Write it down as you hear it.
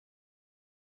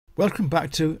Welcome back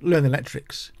to Learn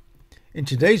Electrics. In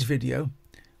today's video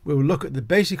we will look at the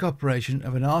basic operation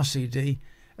of an RCD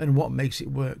and what makes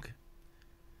it work.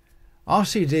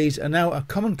 RCDs are now a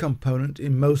common component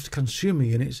in most consumer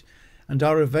units and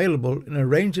are available in a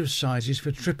range of sizes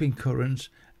for tripping currents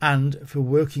and for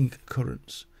working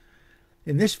currents.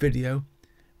 In this video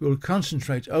we will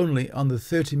concentrate only on the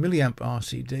 30 milliamp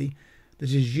RCD that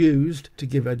is used to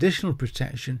give additional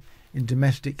protection in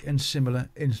domestic and similar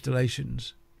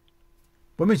installations.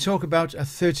 When we talk about a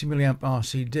 30 milliamp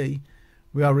RCD,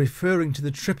 we are referring to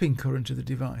the tripping current of the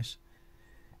device.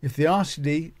 If the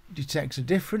RCD detects a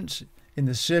difference in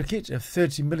the circuit of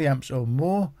 30 milliamps or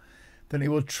more, then it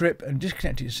will trip and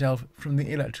disconnect itself from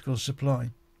the electrical supply.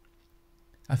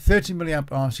 A 30 milliamp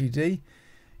RCD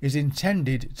is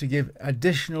intended to give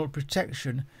additional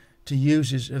protection to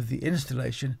users of the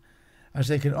installation, as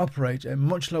they can operate at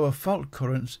much lower fault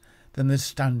currents than the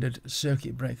standard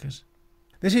circuit breakers.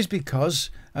 This is because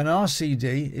an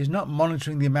RCD is not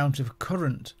monitoring the amount of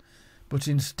current, but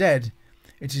instead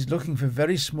it is looking for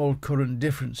very small current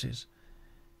differences.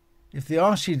 If the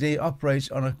RCD operates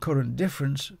on a current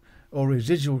difference or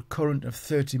residual current of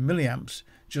 30 milliamps,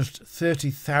 just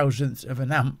 30,000ths of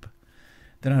an amp,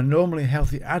 then a normally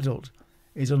healthy adult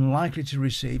is unlikely to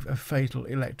receive a fatal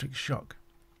electric shock.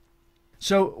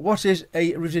 So what is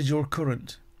a residual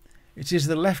current? It is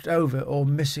the leftover or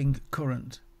missing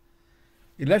current.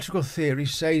 Electrical theory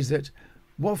says that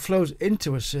what flows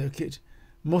into a circuit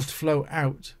must flow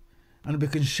out, and we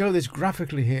can show this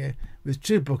graphically here with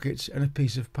two buckets and a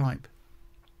piece of pipe.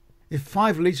 If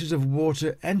 5 litres of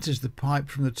water enters the pipe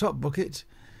from the top bucket,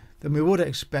 then we would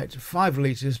expect 5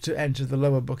 litres to enter the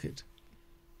lower bucket.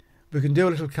 We can do a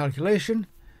little calculation.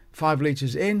 5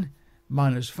 litres in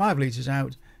minus 5 litres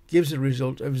out gives a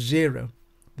result of 0.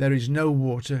 There is no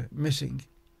water missing.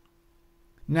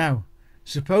 Now,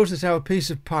 suppose that our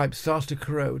piece of pipe starts to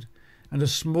corrode and a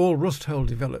small rust hole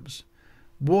develops.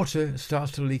 Water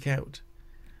starts to leak out.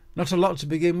 Not a lot to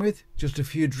begin with, just a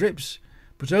few drips,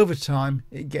 but over time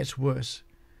it gets worse.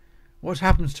 What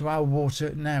happens to our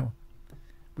water now?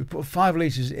 We put 5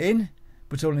 litres in,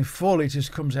 but only 4 litres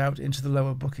comes out into the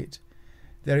lower bucket.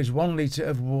 There is 1 litre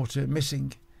of water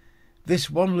missing.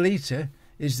 This 1 litre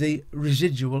is the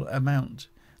residual amount,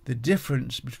 the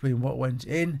difference between what went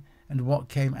in and what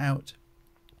came out.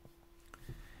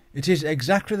 It is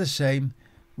exactly the same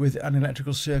with an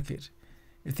electrical circuit.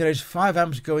 If there is 5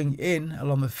 amps going in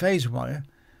along the phase wire,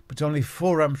 but only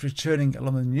 4 amps returning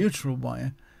along the neutral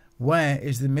wire, where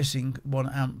is the missing 1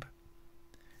 amp?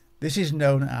 This is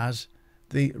known as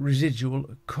the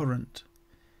residual current.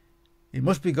 It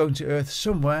must be going to earth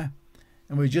somewhere,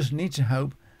 and we just need to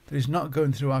hope that it's not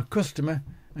going through our customer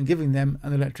and giving them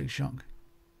an electric shock.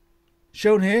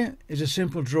 Shown here is a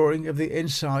simple drawing of the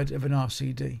inside of an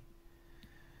RCD.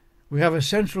 We have a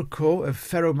central core of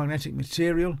ferromagnetic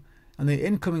material, and the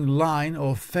incoming line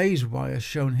or phase wire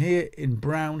shown here in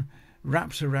brown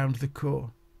wraps around the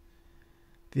core.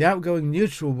 The outgoing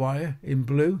neutral wire in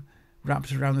blue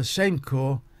wraps around the same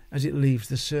core as it leaves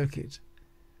the circuit.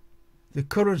 The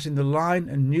currents in the line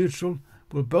and neutral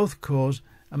will both cause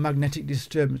a magnetic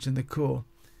disturbance in the core,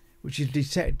 which is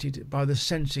detected by the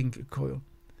sensing coil.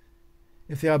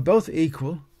 If they are both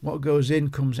equal, what goes in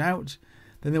comes out,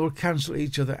 then they will cancel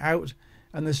each other out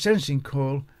and the sensing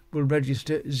coil will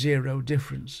register 0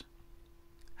 difference.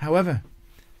 However,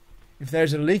 if there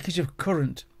is a leakage of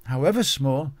current, however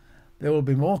small, there will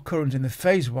be more current in the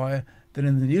phase wire than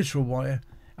in the neutral wire,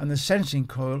 and the sensing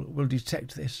coil will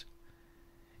detect this.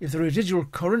 If the residual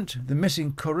current, the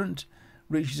missing current,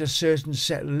 reaches a certain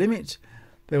set limit,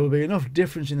 there will be enough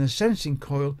difference in the sensing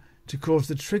coil to cause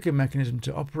the trigger mechanism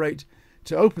to operate,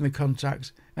 to open the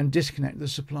contacts and disconnect the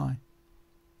supply.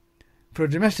 For a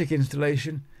domestic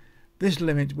installation, this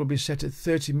limit will be set at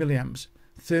 30 milliamps,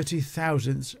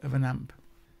 30,000ths of an amp.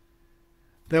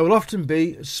 There will often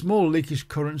be small leakage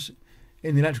currents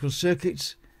in the electrical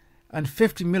circuits, and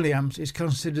 50 milliamps is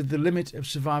considered the limit of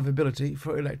survivability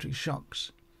for electric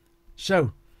shocks.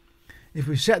 So, if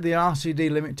we set the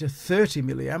RCD limit to 30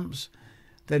 milliamps,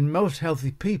 then most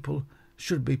healthy people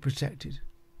should be protected.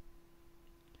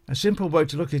 A simple way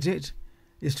to look at it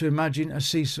is to imagine a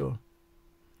seesaw.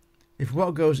 If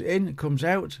what goes in comes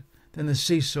out, then the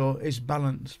seesaw is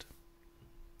balanced.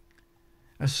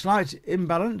 A slight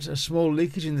imbalance, a small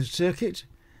leakage in the circuit,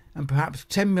 and perhaps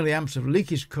 10 milliamps of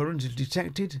leakage current is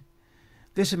detected.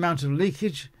 This amount of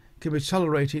leakage can be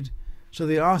tolerated, so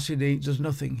the RCD does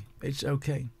nothing. It's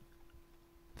okay.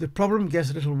 The problem gets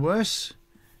a little worse.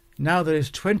 Now there is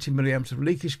 20 milliamps of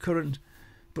leakage current,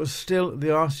 but still the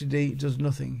RCD does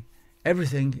nothing.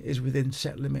 Everything is within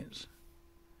set limits.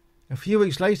 A few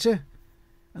weeks later,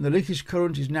 and the leakage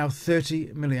current is now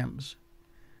 30 milliamps.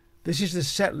 This is the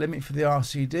set limit for the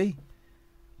RCD.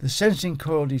 The sensing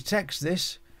coil detects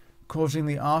this, causing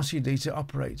the RCD to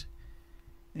operate.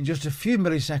 In just a few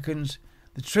milliseconds,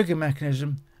 the trigger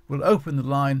mechanism will open the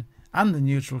line and the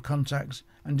neutral contacts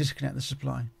and disconnect the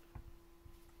supply.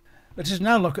 Let us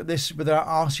now look at this with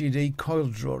our RCD coil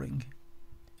drawing.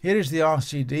 Here is the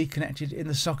RCD connected in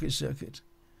the socket circuit.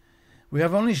 We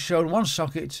have only shown one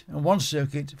socket and one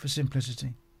circuit for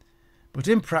simplicity, but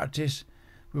in practice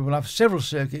we will have several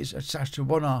circuits attached to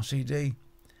one RCD,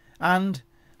 and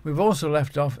we've also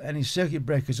left off any circuit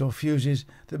breakers or fuses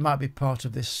that might be part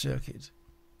of this circuit.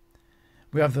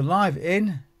 We have the live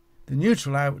in, the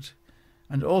neutral out,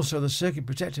 and also the circuit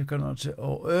protective conductor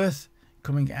or earth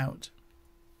coming out.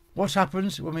 What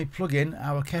happens when we plug in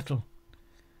our kettle?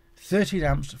 13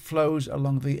 amps flows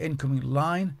along the incoming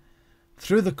line,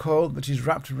 through the coil that is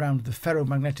wrapped around the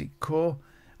ferromagnetic core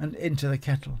and into the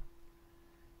kettle.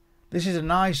 This is a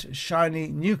nice shiny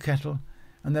new kettle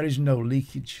and there is no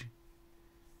leakage.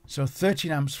 So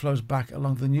 13 amps flows back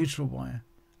along the neutral wire,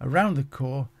 around the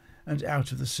core and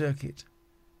out of the circuit.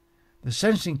 The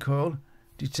sensing coil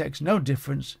detects no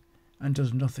difference and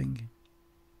does nothing.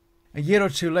 A year or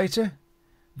two later,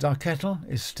 our kettle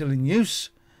is still in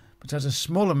use but has a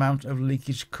small amount of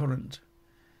leakage current.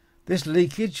 This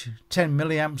leakage, 10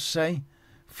 milliamps say,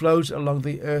 flows along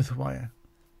the earth wire.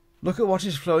 Look at what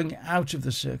is flowing out of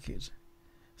the circuit.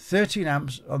 13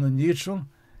 amps on the neutral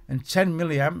and 10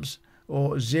 milliamps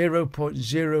or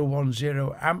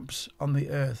 0.010 amps on the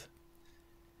earth.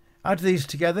 Add these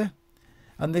together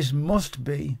and this must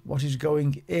be what is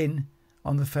going in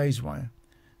on the phase wire.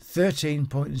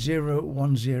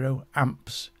 13.010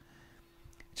 amps.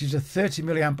 It is a 30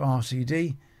 milliamp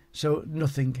RCD, so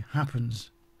nothing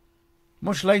happens.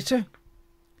 Much later,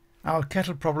 our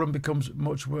kettle problem becomes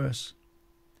much worse.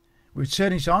 We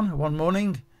turn it on one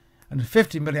morning and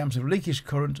 50 milliamps of leakage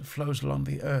current flows along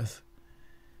the earth.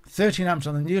 13 amps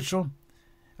on the neutral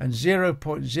and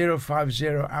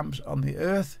 0.050 amps on the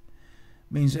earth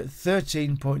means that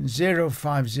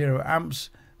 13.050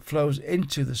 amps flows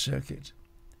into the circuit.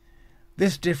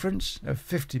 This difference of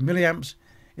 50 milliamps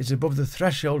is above the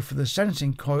threshold for the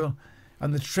sensing coil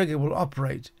and the trigger will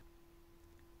operate.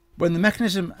 When the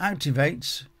mechanism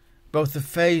activates, both the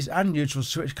phase and neutral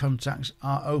switch contacts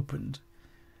are opened.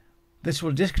 This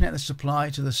will disconnect the supply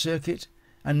to the circuit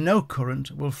and no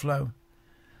current will flow.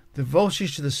 The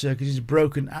voltage to the circuit is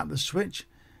broken at the switch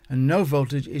and no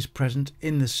voltage is present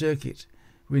in the circuit.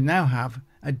 We now have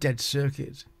a dead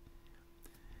circuit.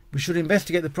 We should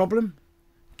investigate the problem,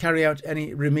 carry out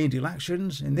any remedial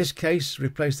actions, in this case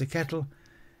replace the kettle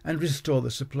and restore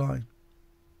the supply.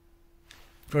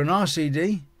 For an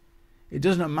RCD, it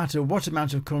does not matter what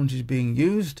amount of current is being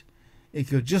used, it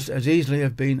could just as easily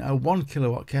have been a 1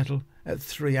 kilowatt kettle at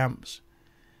 3 amps.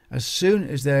 As soon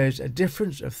as there is a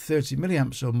difference of 30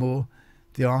 milliamps or more,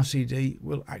 the RCD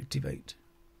will activate.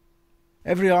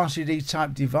 Every RCD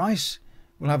type device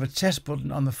will have a test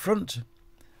button on the front,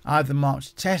 either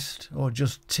marked test or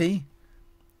just T.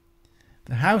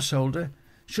 The householder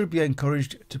should be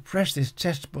encouraged to press this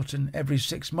test button every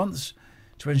 6 months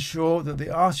to ensure that the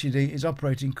RCD is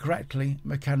operating correctly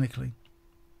mechanically.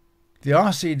 The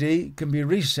RCD can be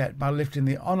reset by lifting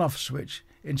the on-off switch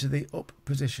into the up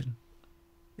position.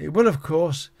 It will of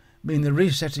course mean the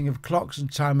resetting of clocks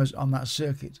and timers on that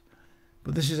circuit,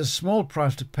 but this is a small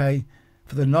price to pay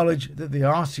for the knowledge that the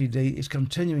RCD is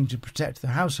continuing to protect the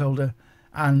householder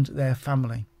and their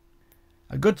family.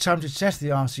 A good time to test the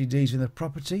RCDs in the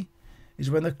property is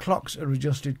when the clocks are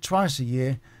adjusted twice a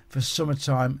year for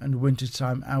summertime and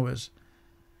wintertime hours.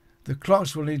 The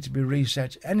clocks will need to be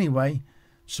reset anyway,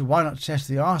 so why not test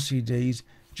the RCDs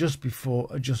just before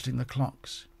adjusting the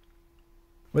clocks?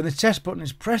 When the test button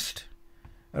is pressed,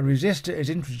 a resistor is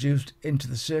introduced into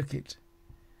the circuit.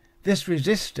 This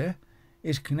resistor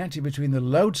is connected between the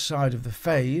load side of the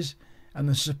phase and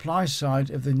the supply side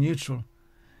of the neutral.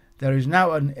 There is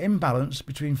now an imbalance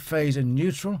between phase and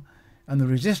neutral, and the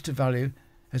resistor value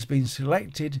has been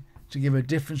selected to give a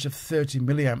difference of 30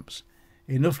 milliamps,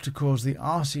 enough to cause the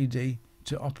RCD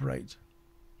to operate.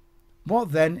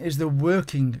 What then is the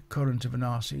working current of an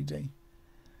RCD?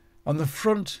 On the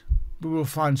front we will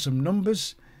find some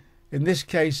numbers, in this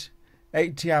case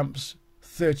 80 amps,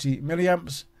 30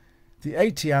 milliamps. The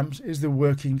 80 amps is the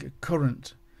working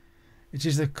current. It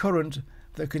is the current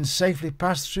that can safely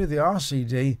pass through the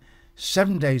RCD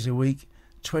 7 days a week,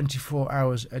 24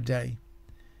 hours a day.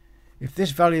 If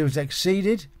this value is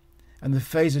exceeded and the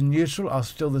phase and neutral are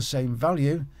still the same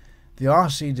value, the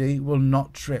RCD will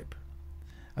not trip.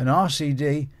 An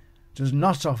RCD does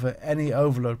not offer any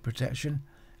overload protection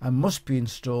and must be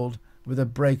installed with a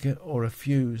breaker or a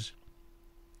fuse.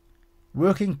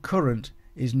 Working current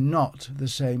is not the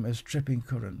same as tripping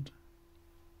current.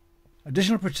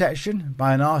 Additional protection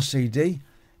by an RCD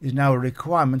is now a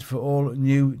requirement for all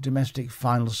new domestic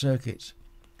final circuits.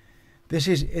 This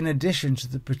is in addition to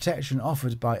the protection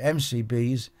offered by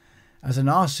MCBs, as an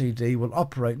RCD will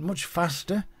operate much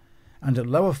faster and at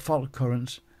lower fault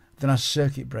currents than a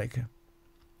circuit breaker.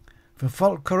 For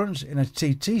fault currents in a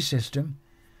TT system,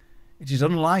 it is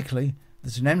unlikely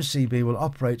that an MCB will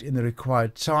operate in the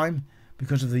required time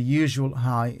because of the usual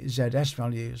high ZS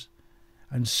values,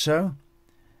 and so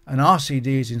an RCD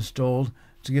is installed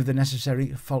to give the necessary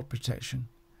fault protection.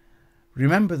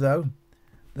 Remember though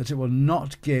that it will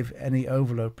not give any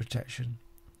overload protection.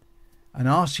 An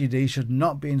RCD should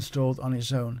not be installed on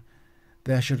its own.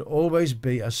 There should always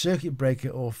be a circuit breaker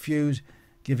or fuse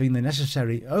giving the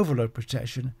necessary overload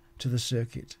protection to the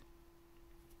circuit.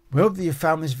 We hope that you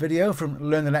found this video from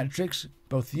Learn Electrics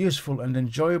both useful and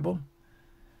enjoyable.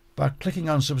 By clicking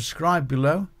on subscribe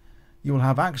below, you will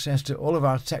have access to all of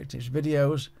our Tech Tips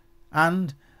videos,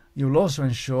 and you will also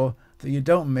ensure that you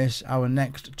don't miss our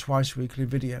next twice weekly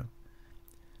video.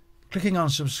 Clicking on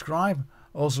subscribe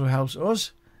also helps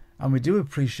us, and we do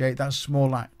appreciate that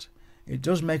small act. It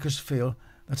does make us feel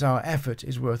that our effort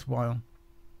is worthwhile.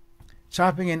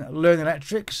 Typing in Learn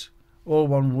Electrics, all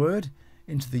one word,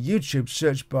 into the YouTube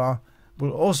search bar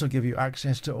will also give you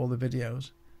access to all the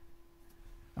videos.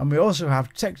 And we also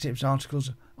have Tech Tips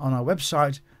articles on our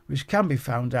website, which can be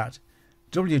found at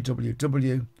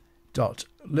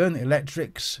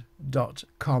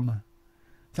www.learnelectrics.com.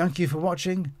 Thank you for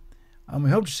watching, and we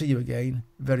hope to see you again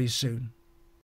very soon.